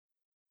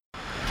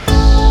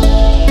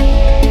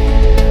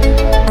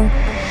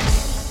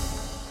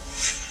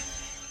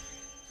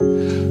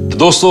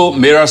दोस्तों,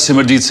 मेरा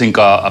सिमरजीत सिंह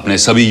का अपने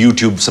सभी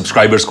YouTube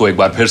सब्सक्राइबर्स को एक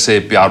बार फिर से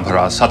प्यार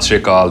भरा सत श्री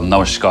अकाल,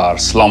 नमस्कार,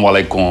 अस्सलाम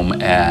वालेकुम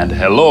and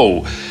hello.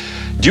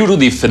 Due to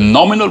the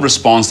phenomenal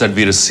response that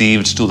we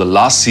received to the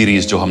last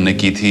series जो हमने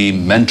की थी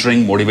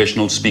Mentoring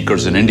Motivational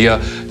Speakers in India,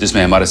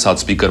 जिसमें हमारे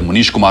साथ स्पीकर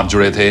मनीष कुमार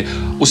जुड़े थे,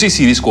 उसी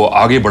सीरीज को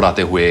आगे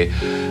बढ़ाते हुए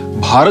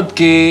भारत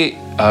के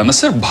न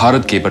सिर्फ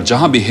भारत के पर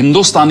जहां भी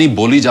हिंदुस्तानी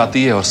बोली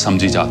जाती है और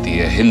समझी जाती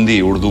है, हिंदी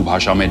उर्दू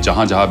भाषा में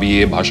जहां जहां भी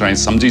ये भाषाएं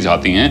समझी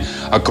जाती हैं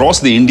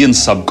अक्रॉस द इंडियन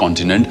सब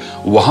कॉन्टिनेंट,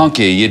 वहां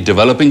के ये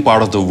developing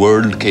part of the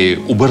world के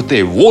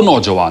उभरते वो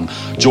नौजवान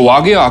जो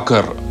आगे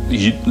आकर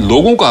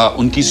लोगों का,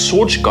 उनकी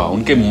सोच का,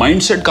 उनके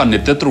माइंडसेट का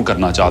नेतृत्व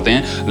करना चाहते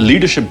हैं,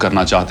 लीडरशिप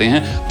करना चाहते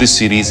हैं, this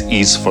series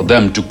is for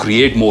them to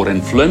create more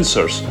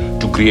influencers,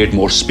 to create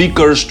more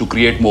speakers, to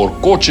create more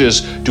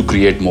coaches, to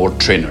create more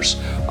trainers.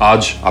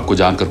 आज आपको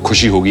जानकर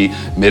खुशी होगी,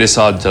 मेरे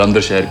साथ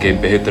जालंधर शहर के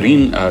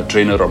बेहतरीन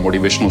ट्रेनर और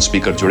मोटिवेशनल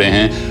स्पीकर जुड़े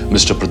हैं,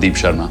 mister Pradeep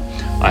Sharma.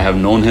 I have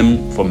known him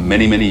for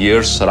many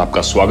years. Sir,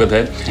 आपका स्वागत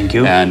है। Thank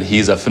you. And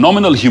he is a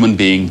phenomenal human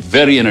being,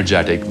 very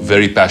energetic,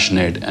 very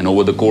passionate, and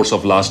over the course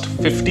of last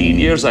 15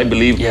 years, I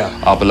believe,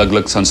 आप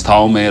अलग-अलग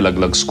संस्थाओं में,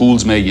 अलग-अलग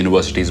schools में,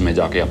 universities में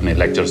जाके अपने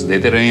लेक्चर्स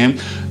देते रहे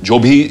हैं। जो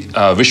भी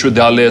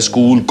विश्वविद्यालय,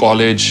 स्कूल,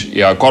 कॉलेज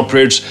या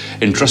कॉर्पोरेट्स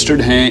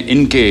इंटरेस्टेड हैं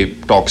इनके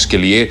टॉक्स के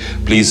लिए,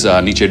 प्लीज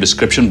नीचे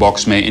डिस्क्रिप्शन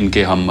बॉक्स में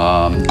इनके हम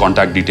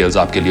कॉन्टैक्ट डिटेल्स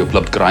आपके लिए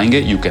उपलब्ध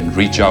कराएंगे। You can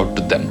reach out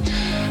to them.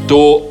 तो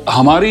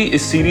हमारी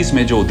इस सीरीज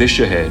में जो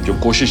उद्देश्य है, जो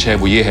कोशिश है,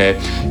 वो ये है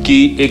कि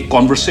एक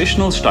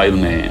कॉन्वर्सेशनल स्टाइल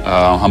में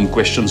हम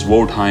क्वेश्चंस वो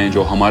उठाएं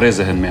जो हमारे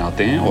जहन में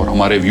आते हैं और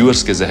हमारे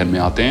व्यूअर्स के जहन में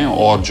आते हैं,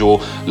 और जो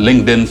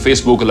लिंक्डइन,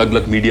 फेसबुक, अलग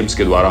अलग मीडियम्स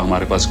के द्वारा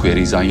हमारे पास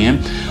क्वेरीज आई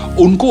हैं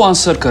उनको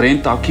आंसर करें,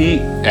 ताकि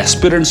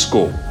एस्पिरेंट्स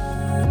को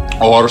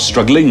और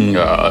स्ट्रगलिंग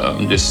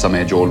जिस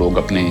समय जो लोग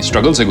अपने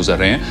स्ट्रगल से गुजर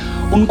रहे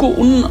हैं उनको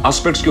उन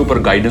एस्पेक्ट्स के ऊपर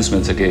गाइडेंस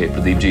मिल सके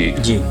प्रदीप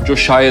जी, जो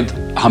शायद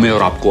हमें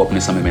और आपको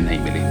अपने समय में नहीं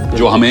मिली,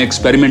 जो हमें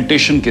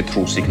एक्सपेरिमेंटेशन के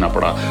थ्रू सीखना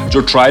पड़ा, जो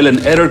ट्रायल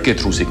एंड एरर के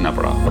थ्रू सीखना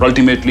पड़ा। और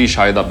अल्टीमेटली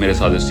शायद आप मेरे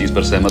साथ इस चीज़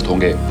पर सहमत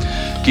होंगे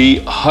कि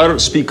हर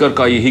स्पीकर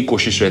का यही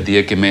कोशिश रहती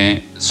है कि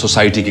मैं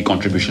सोसाइटी की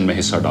कंट्रीब्यूशन में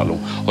हिस्सा डालूं,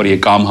 और ये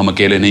काम हम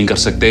अकेले नहीं कर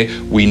सकते।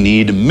 We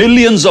need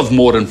millions of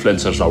more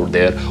influencers out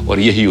there, और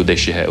यही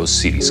उद्देश्य है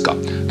उस सीरीज का।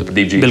 तो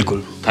प्रदीप जी,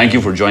 बिल्कुल, thank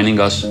you for joining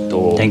us.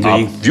 तो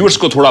आप व्यूअर्स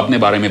को थोड़ा अपने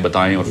बारे में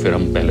बताएं और फिर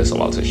हम पहले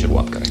सवाल से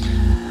शुरुआत करें।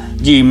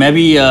 जी, मैं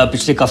भी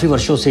पिछले काफ़ी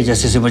वर्षों से,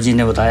 जैसे सिमरजीत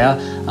ने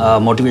बताया,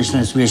 मोटिवेशनल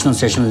इंस्पिरेशनल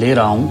सेशन ले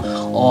रहा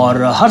हूँ,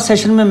 और हर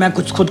सेशन में मैं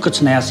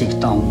कुछ नया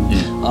सीखता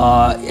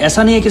हूँ।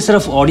 ऐसा नहीं है कि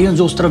सिर्फ ऑडियंस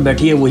जो उस तरफ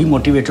बैठी है वही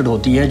मोटिवेटेड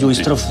होती है, जो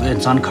इस तरफ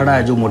इंसान खड़ा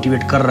है जो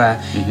मोटिवेट कर रहा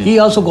है, he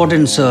also got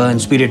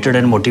inspired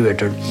and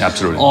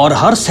motivated. और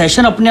हर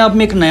सेशन अपने आप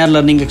में एक नया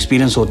लर्निंग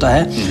एक्सपीरियंस होता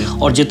है,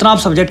 और जितना आप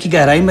सब्जेक्ट की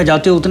गहराई में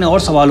जाते हो उतने और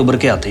सवाल उभर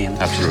के आते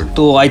हैं।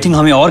 तो आई थिंक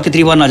हमें और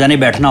कितनी बार ना जाने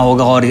बैठना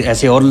होगा और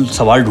ऐसे और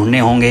सवाल ढूंढने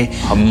होंगे।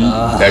 हम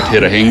बैठे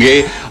रहेंगे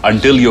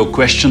until your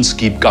questions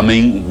keep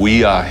coming, we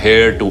are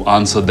here to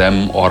answer them,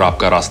 और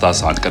आपका रास्ता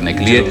आसान करने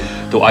के लिए।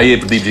 तो आइए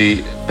प्रदीप जी,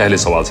 पहले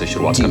सवाल से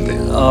शुरुआत करते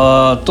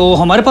हैं। तो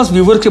हमारे पास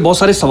व्यूवर के बहुत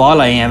सारे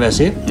सवाल आए हैं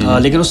वैसे,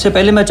 लेकिन उससे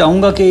पहले मैं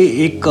चाहूँगा कि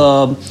एक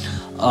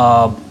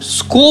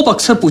स्कोप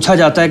अक्सर पूछा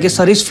जाता है कि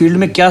सर इस फील्ड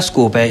में क्या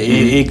स्कोप है,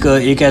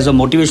 एक एज अ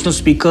मोटिवेशनल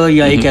स्पीकर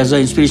या एक एज अ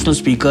इंस्पिरेशनल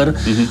स्पीकर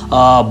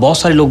बहुत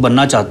सारे लोग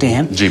बनना चाहते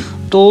हैं जी।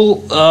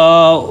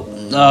 तो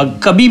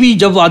कभी भी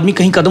जब आदमी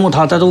कहीं कदम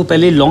उठाता है तो वो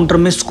पहले लॉन्ग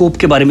टर्म में स्कोप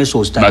के बारे में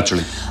सोचता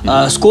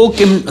है।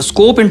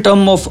 Scope in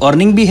term of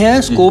earning भी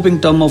है, scope in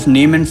term of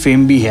name and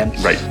fame भी है।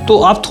 तो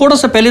आप थोड़ा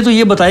सा पहले तो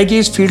ये बताएं कि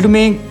इस फील्ड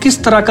में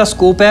किस तरह का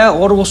स्कोप है,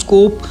 और वो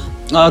स्कोप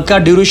का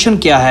ड्यूरेशन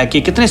क्या है,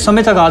 कि कितने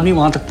समय तक आदमी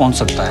वहां तक पहुंच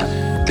सकता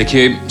है।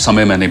 देखिए,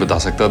 समय मैं नहीं बता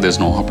सकता, there's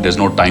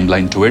no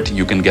timeline to it.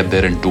 You can get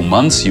there in 2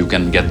 months, you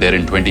can get there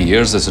in 20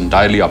 years. It's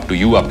entirely up to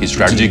you. आपकी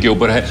स्ट्रैटेजी के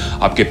ऊपर है,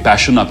 आपके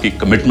पैशन, आपकी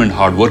कमिटमेंट,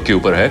 हार्ड वर्क के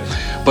ऊपर है।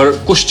 पर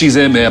कुछ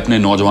चीज़ें मैं अपने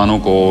नौजवानों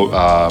को,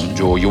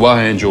 जो युवा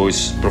हैं, जो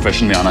इस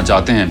प्रोफेशन में आना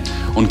चाहते हैं,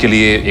 उनके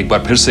लिए एक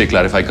बार फिर से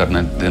क्लैरिफाई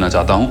करना देना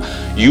चाहता हूँ।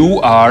 You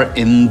are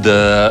in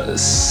the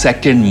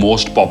second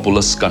most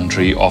populous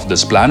country of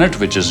this planet,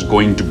 which is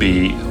going to be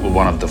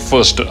one of the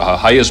first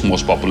highest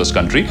most populous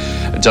country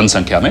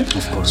जनसंख्या में।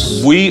 Of course.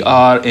 We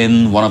are in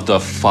one of the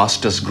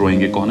fastest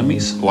growing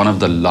economies, one of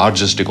the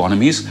largest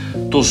economies.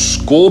 तो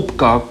scope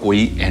का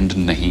कोई and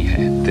नहीं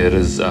है। There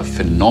is a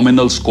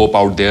phenomenal scope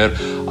out there.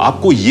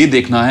 आपको ये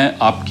देखना है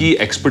आपकी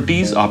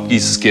एक्सपर्टीज, आपकी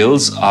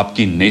स्किल्स,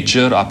 आपकी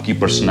नेचर, आपकी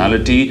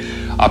पर्सनालिटी,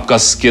 आपका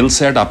स्किल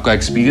सेट, आपका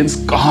एक्सपीरियंस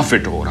कहाँ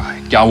फिट हो रहा है।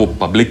 क्या वो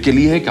पब्लिक के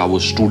लिए है, क्या वो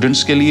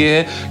स्टूडेंट्स के लिए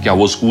है, क्या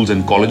वो स्कूल्स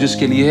एंड कॉलेजेस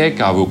के लिए है,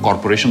 क्या वो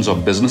कॉर्पोरेशंस और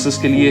बिजनेसेस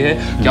के लिए है,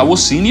 क्या वो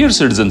सीनियर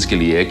सिटीजन्स के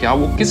लिए है, क्या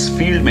वो किस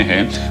फील्ड में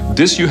है।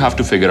 This you have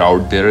to figure out.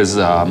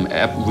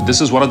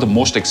 This is one of the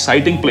most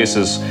exciting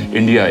places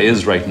India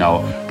is right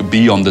now to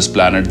be on this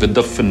planet with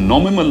the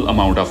phenomenal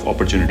amount of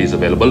opportunities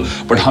available.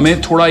 But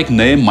हमें थोड़ा एक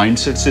नए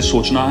mindset से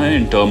सोचना है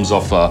in terms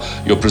of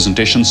your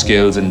presentation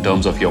skills, in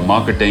terms of your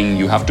marketing.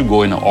 You have to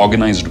go in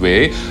organised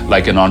way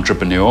like an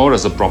entrepreneur,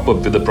 with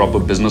a proper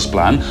business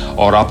plan.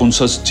 और आप उन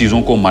सब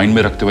चीज़ों को माइंड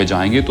में रखते हुए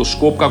जाएंगे तो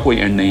स्कोप का कोई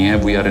एंड नहीं है.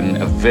 We are in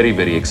a very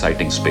very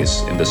exciting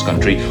space in this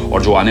country,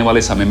 और जो आने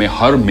वाले समय में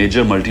हर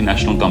मेजर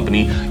मल्टीनेशनल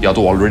कंपनी या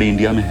तो ऑलरेडी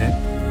इंडिया में है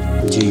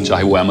जी,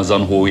 चाहे वो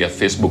Amazon हो या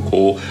Facebook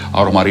हो,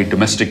 और हमारी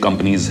डोमेस्टिक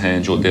कंपनीज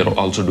हैं जो they are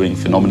also doing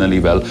phenomenally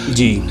well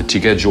जी,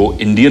 ठीक है. जो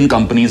इंडियन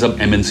कंपनीज अब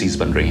MNCs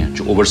बन रही हैं,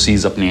 जो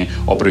ओवरसीज अपने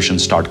ऑपरेशन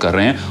स्टार्ट कर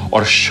रहे हैं,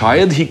 और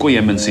शायद ही कोई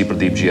MNC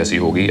प्रदीप जी ऐसी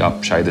होगी,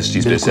 आप शायद इस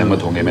चीज पे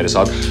सहमत होंगे मेरे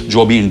साथ,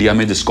 जो अभी इंडिया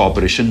में जिसका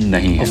ऑपरेशन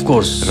नहीं है. Of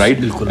course, right.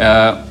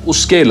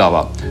 उसके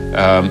अलावा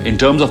in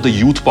terms of the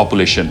youth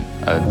population,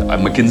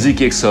 McKinsey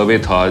की एक सर्वे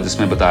था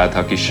जिसमें बताया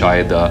था कि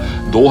शायद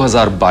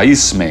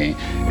 2022 में,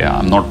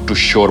 I'm not too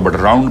sure, but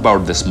around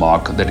about this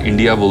mark, that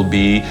India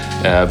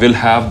will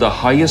have the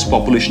highest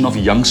population of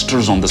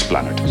youngsters on this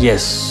planet.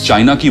 Yes.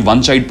 China की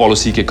वन चाइल्ड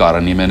पॉलिसी के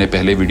कारण, ये मैंने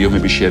पहले वीडियो में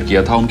भी शेयर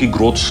किया था, उनकी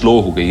ग्रोथ स्लो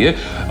हो गई है.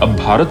 अब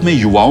भारत में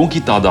युवाओं की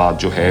तादाद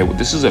जो है,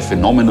 this is a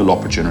phenomenal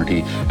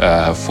opportunity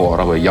for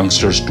our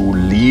youngsters to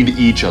lead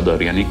each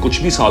other. यानी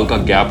कुछ भी साल का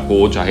गैप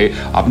हो, चाहे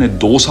आपने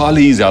 2 साल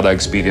ही ज्यादा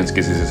एक्सपीरियंस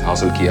किसी से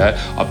हासिल किया है,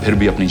 आप फिर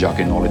भी अपनी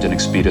जाके नॉलेज एंड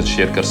एक्सपीरियंस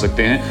शेयर कर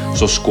सकते हैं.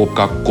 सो स्कोप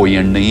का कोई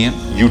एंड नहीं है.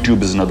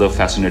 YouTube is another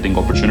fascinating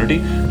opportunity.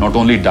 Not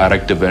only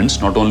direct events,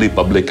 not only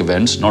public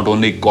events, not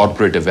only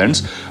corporate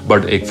events,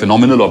 but एक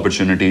phenomenal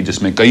opportunity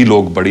जिसमें कई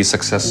लोग बड़ी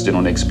सक्सेस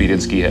जिन्होंने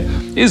एक्सपीरियंस की है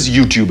is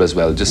YouTube as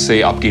well,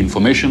 जिससे आपकी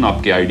इंफॉर्मेशन,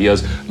 आपके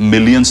आइडियाज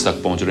मिलियंस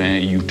तक पहुंच रहे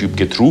हैं YouTube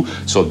के through.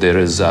 So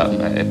there is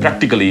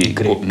practically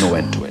no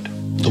end to it.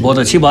 तो बहुत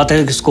अच्छी बात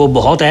है कि स्कोप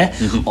बहुत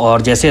है,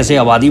 और जैसे जैसे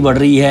आबादी बढ़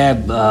रही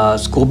है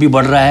स्कोप भी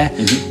बढ़ रहा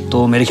है.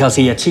 तो मेरे ख्याल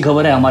से ये अच्छी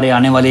खबर है हमारे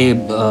आने वाले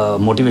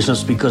मोटिवेशनल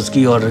स्पीकर्स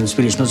की और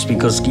इंस्पिरेशनल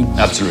स्पीकर्स की.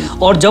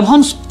 Absolutely. और जब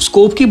हम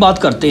स्कोप की बात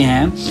करते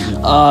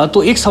हैं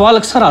तो एक सवाल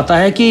अक्सर आता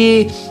है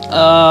कि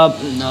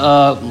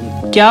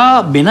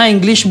क्या बिना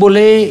इंग्लिश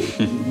बोले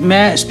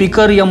मैं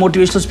स्पीकर या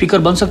मोटिवेशनल स्पीकर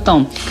बन सकता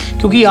हूँ?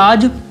 क्योंकि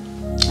आज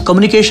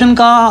कम्युनिकेशन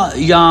का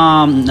या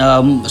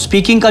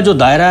स्पीकिंग का जो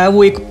दायरा है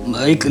वो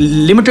एक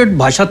लिमिटेड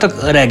भाषा तक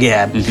रह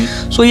गया है.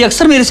 सो ये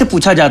अक्सर मेरे से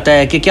पूछा जाता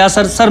है कि क्या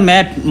सर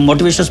मैं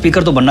मोटिवेशनल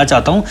स्पीकर तो बनना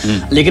चाहता हूँ,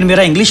 लेकिन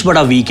मेरा इंग्लिश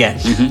बड़ा वीक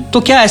है.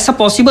 तो क्या ऐसा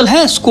पॉसिबल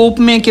है स्कोप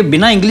में कि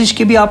बिना इंग्लिश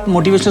के भी आप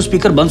मोटिवेशनल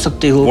स्पीकर बन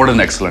सकते हो? What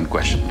an excellent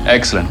question,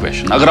 excellent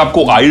question. अगर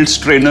आपको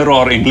आइल्स ट्रेनर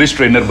और इंग्लिश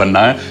ट्रेनर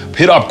बनना है,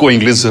 फिर आपको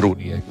इंग्लिश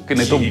जरूरी है, क्योंकि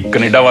नहीं तो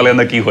कनाडा वाले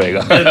ना की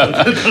होएगा.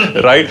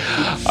 राइट.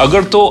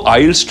 अगर तो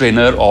आइल्स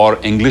ट्रेनर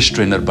और इंग्लिश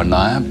ट्रेनर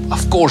बनना है,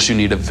 of course you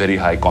need a very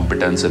high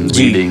competence in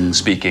reading,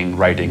 speaking,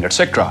 writing,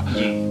 etc.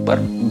 पर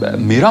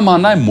मेरा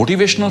मानना है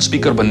मोटिवेशनल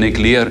स्पीकर बनने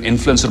के लिए और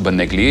इन्फ्लुएंसर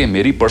बनने के लिए,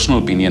 मेरी पर्सनल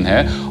ओपिनियन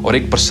है, और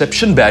एक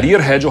परसेप्शन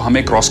बैरियर है जो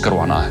हमें क्रॉस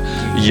करवाना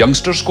है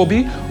यंगस्टर्स को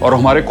भी और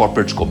हमारे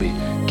कॉर्पोरेट्स को भी,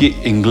 कि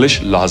इंग्लिश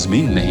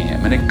लाजमी नहीं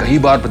है. मैंने कई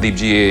बार प्रदीप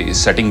जी ये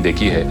सेटिंग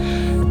देखी है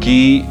कि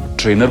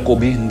ट्रेनर को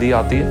भी हिंदी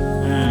आती है,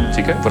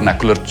 ठीक है,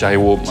 वर्नैकुलर, चाहे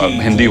वो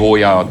हिंदी हो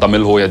या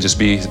तमिल हो या जिस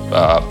भी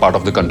पार्ट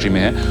ऑफ द कंट्री में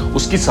है,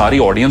 उसकी सारी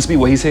ऑडियंस भी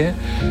वही से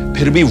है,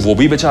 फिर भी वो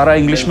भी बेचारा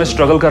इंग्लिश में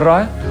स्ट्रगल कर रहा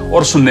है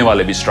और सुनने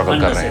वाले भी स्ट्रगल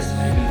कर रहे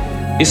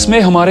हैं. इसमें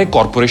हमारे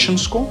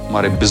कॉर्पोरेशंस को,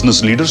 हमारे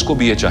बिजनेस लीडर्स को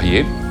भी ये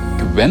चाहिए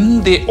कि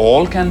when they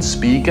all can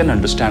speak and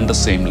understand the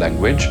same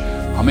language,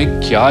 हमें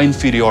क्या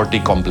इंफीरियरिटी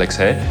कॉम्प्लेक्स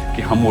है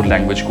कि हम वो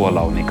लैंग्वेज को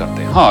अलाउ नहीं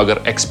करते. हाँ,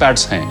 अगर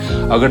एक्सपर्ट्स हैं,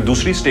 अगर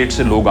दूसरी स्टेट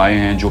से लोग आए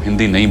हैं जो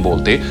हिंदी नहीं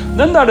बोलते,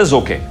 then that is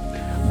okay.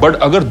 But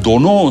अगर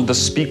दोनों, the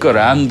speaker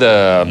and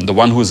the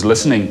one who is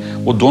listening,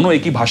 वो दोनों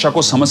एक ही भाषा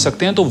को समझ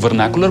सकते हैं, तो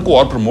वर्नैकुलर को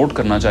और प्रमोट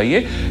करना चाहिए.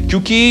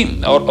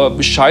 क्योंकि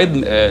और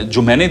शायद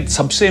जो मैंने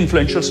सबसे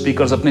इन्फ्लुएंशियल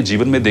स्पीकर्स अपने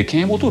जीवन में देखे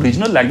हैं, वो तो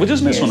रीजनल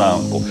लैंग्वेजेस में सुना है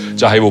उनको,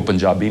 चाहे वो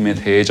पंजाबी में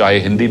थे, चाहे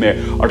हिंदी में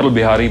अटल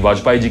बिहारी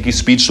वाजपेयी जी की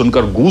स्पीच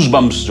सुनकर गूज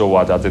बम्प्स जो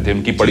आ जाते थे,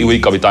 उनकी पढ़ी हुई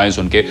कविताएं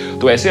सुन के.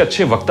 तो ऐसे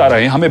अच्छे वक्ता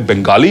रहे. हमें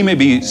बंगाली में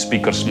भी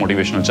स्पीकर्स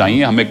मोटिवेशनल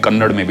चाहिए, हमें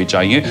कन्नड़ में भी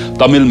चाहिए,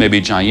 तमिल में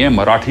भी चाहिए,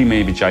 मराठी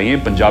में भी चाहिए,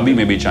 पंजाबी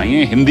में भी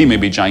चाहिए, हिंदी में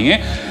भी चाहिए.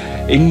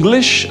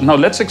 English. Now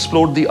let's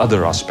explore the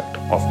other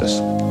aspect of this.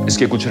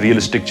 इसके कुछ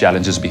रियलिस्टिक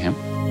चैलेंजेस भी हैं.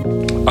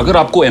 अगर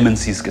आपको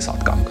MNCs के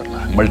साथ काम करना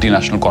है,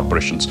 multinational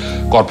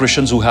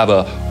corporations who have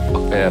a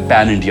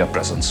pan India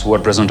presence, who are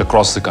present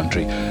across the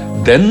country,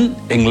 then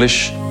English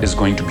is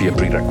going to be a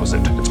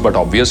prerequisite. It's but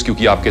obvious,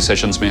 क्योंकि आपके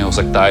सेशंस में हो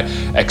सकता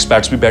है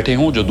एक्सपर्ट्स भी बैठे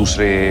हों जो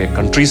दूसरे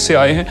कंट्रीज से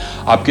आए हैं,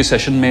 आपके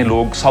सेशन में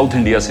लोग साउथ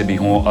इंडिया से भी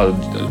हों,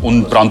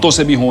 उन प्रांतों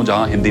से भी हों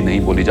जहां हिंदी नहीं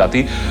बोली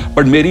जाती.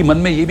 बट मेरी मन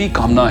में ये भी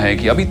कामना है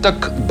कि अभी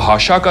तक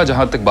भाषा का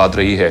जहां तक बात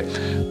रही है,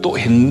 तो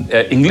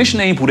इंग्लिश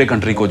ने ही पूरे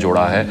कंट्री को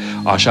जोड़ा है.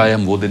 आशा है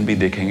हम वो दिन भी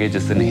देखेंगे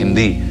जिस दिन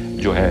हिंदी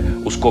जो है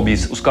उसको भी,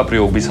 उसका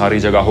प्रयोग भी सारी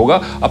जगह होगा,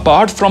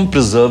 apart from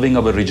preserving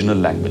our regional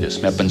languages.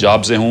 मैं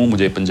पंजाब से हूँ,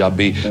 मुझे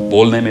पंजाबी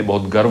बोलने में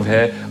बहुत गर्व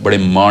है, बड़े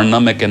माणना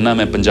मैं कहना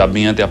मैं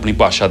पंजाबी हाँ, तो अपनी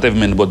भाषा ते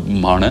मैंने बहुत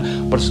मान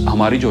है. पर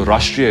हमारी जो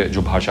राष्ट्रीय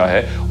जो भाषा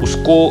है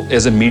उसको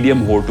एज ए मीडियम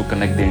हो to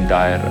connect the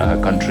entire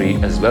country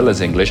as well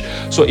as English.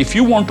 So if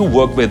you want to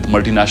work with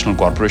multinational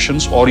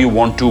corporations और you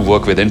want to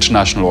work with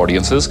international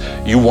audiences,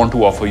 you want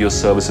to offer your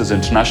services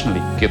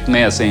internationally.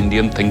 कितने ऐसे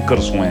Indian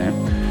thinkers हुए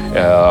हैं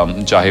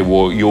चाहे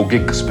वो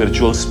योगिक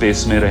spiritual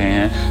space में रहे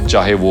हैं,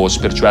 चाहे वो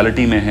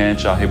स्पिरिचुअलिटी में हैं,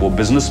 चाहे वो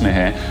बिजनेस में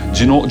हैं,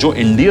 जो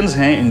इंडियंस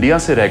हैं, इंडिया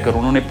से रहकर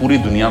उन्होंने पूरी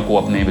दुनिया को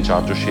अपने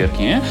विचार जो शेयर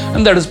किए हैं,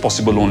 and that is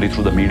possible only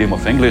through the medium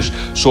of English.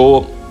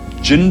 So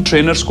Jin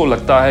trainers को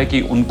लगता है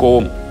कि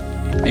उनको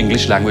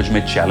इंग्लिश लैंग्वेज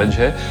में चैलेंज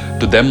है,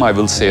 to them I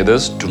will say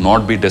this, do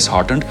not be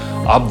disheartened.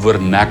 आप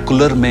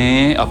वर्नैकुलर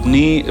में,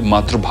 अपनी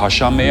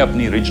मातृभाषा में,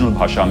 अपनी रीजनल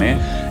भाषा में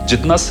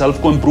जितना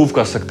सेल्फ को इंप्रूव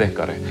कर सकते हैं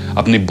करें.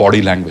 अपनी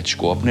बॉडी लैंग्वेज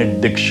को, अपने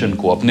डिक्शन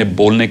को, अपने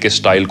बोलने के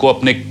स्टाइल को,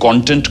 अपने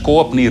कंटेंट को,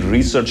 अपनी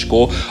रिसर्च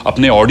को,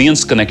 अपने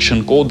ऑडियंस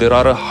कनेक्शन को. There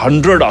are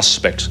 100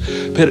 aspects.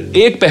 फिर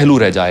एक पहलू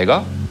रह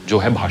जाएगा जो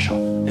है भाषा,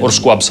 और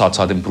उसको आप साथ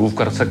साथ इंप्रूव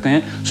कर सकते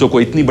हैं. सो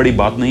कोई इतनी बड़ी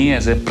बात नहीं है,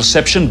 ऐसे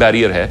परसेप्शन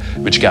बैरियर है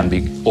विच कैन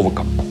बी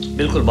ओवरकम.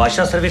 बिल्कुल,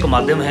 भाषा सिर्फ एक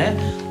माध्यम है,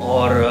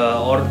 और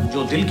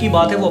जो दिल की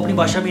बात है वो अपनी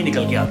भाषा में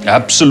निकल के आती है.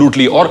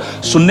 एब्सोल्युटली. और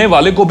सुनने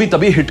वाले को भी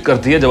तभी हिट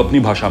करती है जब अपनी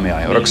भाषा में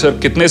आए. और अक्सर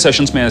कितने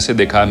सेशंस में ऐसे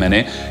देखा है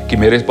मैंने कि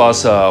मेरे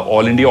पास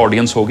ऑल इंडिया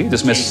ऑडियंस होगी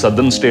जिसमें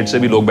सदर्न स्टेट से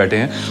भी लोग बैठे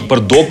हैं, पर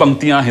 2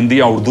 पंक्तियां हिंदी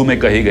या उर्दू में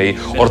कही गई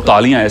और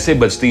तालियां ऐसे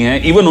बजती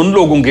हैं, इवन उन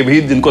लोगों के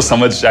भी जिनको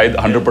समझ शायद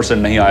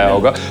 100% नहीं आया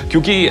होगा,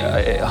 क्योंकि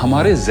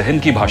हमारे जहन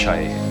की भाषा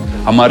है,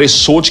 हमारे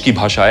सोच की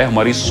भाषा है,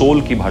 हमारी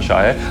सोल की भाषा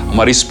है,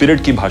 हमारी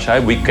स्पिरिट की भाषा है.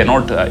 We can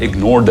not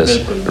ignore this.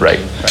 Right.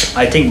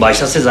 I think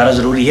भाषा से ज्यादा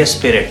जरूरी है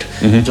स्पिरिट,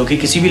 जो कि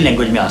किसी भी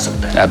लैंग्वेज में आ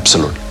सकता है.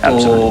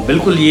 एब्सोल्युटली. तो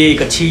बिल्कुल ये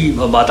एक अच्छी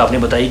बात आपने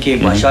बताई कि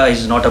भाषा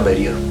is not a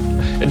barrier.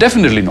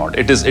 Definitely not.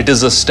 It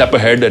is a step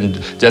ahead. And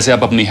जैसे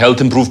आप अपनी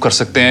हेल्थ इंप्रूव कर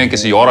सकते हैं,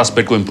 किसी और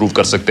एस्पेक्ट को इंप्रूव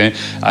कर सकते हैं.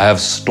 I have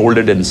told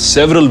it in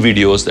several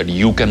videos that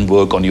you can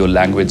work on your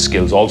language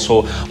skills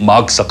also.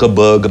 Mark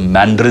Zuckerberg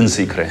Mandarin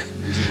सीख रहे हैं,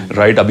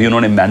 राइट. अभी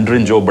उन्होंने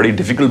मैंड्रिन, जो बड़ी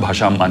डिफिकल्ट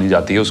भाषा मानी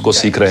जाती है, उसको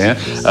सीख रहे हैं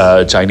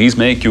चाइनीज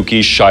में,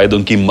 क्योंकि शायद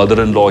उनकी मदर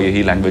इन लॉ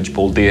यही लैंग्वेज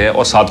बोलती है.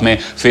 और साथ में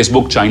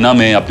फेसबुक चाइना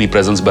में अपनी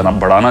प्रेजेंस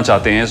बढ़ाना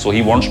चाहते हैं. So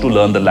he wants to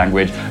learn the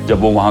language.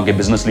 जब वो वहाँ के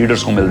बिजनेस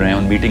लीडर्स को मिल रहे हैं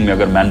उन मीटिंग में,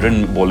 अगर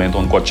मैंड्रिन बोलें तो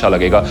उनको अच्छा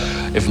लगेगा.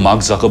 If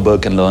Mark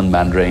Zuckerberg can learn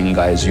Mandarin,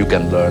 guys, you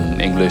can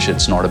learn English.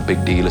 It's not a big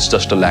deal. It's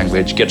just a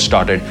language. Get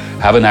started,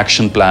 have an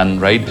action plan,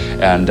 right.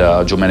 And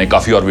जो मैंने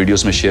काफ़ी और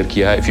वीडियोस में शेयर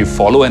किया है, if you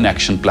follow an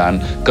action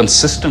plan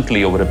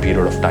consistently over a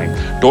period of time,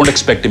 don't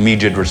expect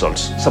immediate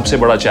results. सबसे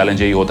बड़ा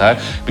challenge यही होता है,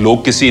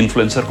 लोग किसी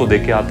इन्फ्लुएंसर को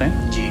देख के आते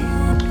हैं जी,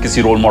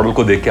 किसी रोल मॉडल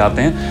को देख के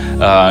आते हैं,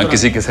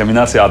 किसी के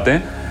सेमिनार से आते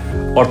हैं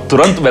और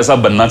तुरंत वैसा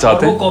बनना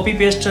चाहते हैं. वो कॉपी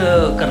पेस्ट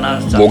करना,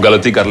 वो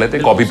गलती कर लेते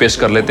हैं, कॉपी पेस्ट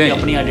कर लेते हैं,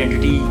 अपनी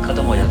आइडेंटिटी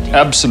खत्म हो जाती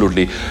है.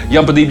 एब्सोल्युटली.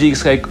 या प्रदीप जी,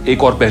 इसका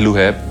एक और पहलू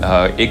है.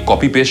 एक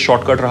कॉपी पेस्ट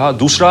शॉर्टकट रहा,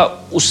 दूसरा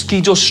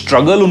उसकी जो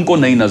स्ट्रगल उनको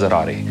नहीं नजर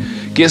आ रही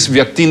कि इस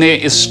व्यक्ति ने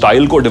इस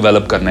स्टाइल को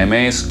डेवलप करने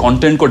में, इस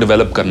कंटेंट को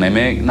डेवलप करने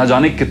में ना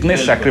जाने कितने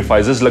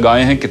सैक्रिफाइसेस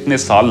लगाए हैं, कितने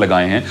साल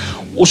लगाए हैं.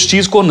 उस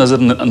चीज को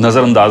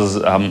नजरअंदाज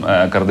हम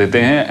कर देते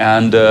हैं.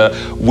 And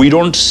we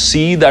don't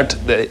see that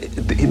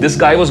this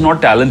guy was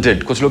not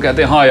talented. कुछ लोग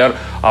कहते हैं हाँ यार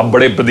आप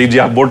बड़े, प्रदीप जी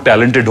आप बहुत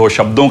टैलेंटेड हो,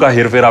 शब्दों का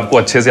हेरफेर आपको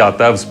अच्छे से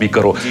आता है,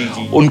 स्पीकर हो.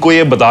 उनको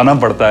ये बताना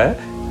पड़ता है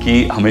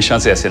कि हमेशा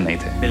से ऐसे नहीं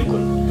थे. बिल्कुल.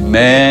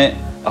 मैं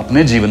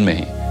अपने जीवन में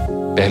ही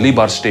पहली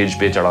बार स्टेज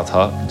पे चढ़ा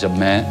था जब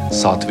मैं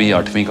 7वीं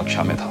 8वीं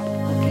कक्षा में था.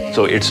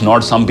 So it's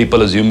not, some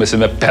people assume में से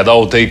मैं पैदा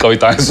होते ही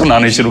कविताएं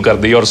सुनाने शुरू कर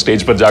दी और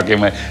स्टेज पर जाके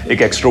मैं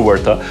एक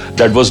एक्सट्रोवर्ट था.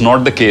 That was not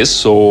the case.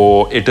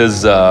 So it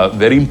is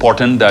very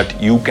important that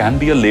you can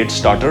be a late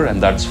starter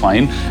and that's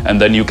fine, and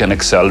then you can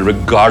excel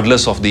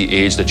regardless of the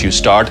age that you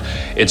start.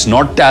 It's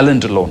not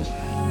talent alone,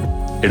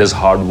 it is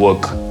hard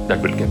work that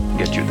will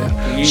get you there.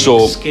 So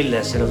skill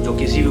है सिर्फ, जो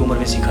किसी भी उम्र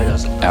में सीखा जा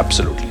सकता है.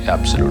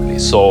 Absolutely.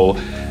 So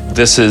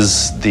this is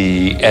the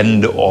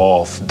end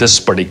of this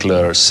particular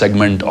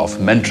segment of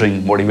mentoring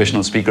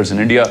motivational speakers in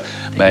India.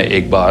 मैं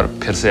एक बार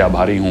फिर से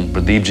आभारी हूँ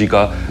प्रदीप जी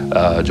का,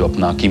 जो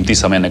अपना कीमती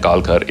समय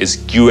निकाल कर इस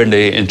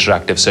Q&A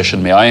इंटरैक्टिव सेशन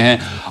में आए हैं.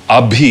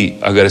 आप भी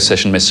अगर इस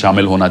सेशन में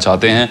शामिल होना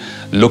चाहते हैं,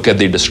 look at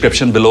the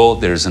description below.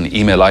 There is an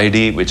email ID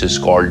which is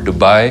called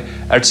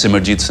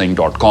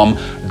dubai@simarjeetsingh.com.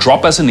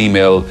 Drop us an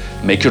email,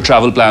 make your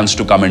travel plans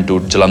to come into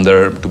Jalandhar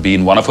to be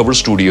in one of our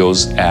studios,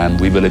 and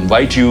we will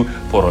invite you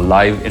for a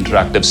live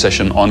interactive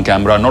session on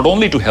camera, not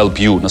only to help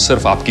you, न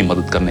सिर्फ आपकी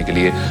मदद करने के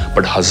लिए,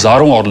 but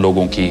हजारों और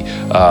लोगों की,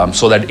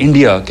 so that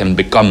India can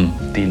become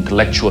the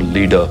intellectual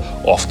leader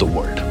of the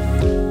world.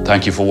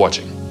 Thank you for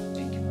watching.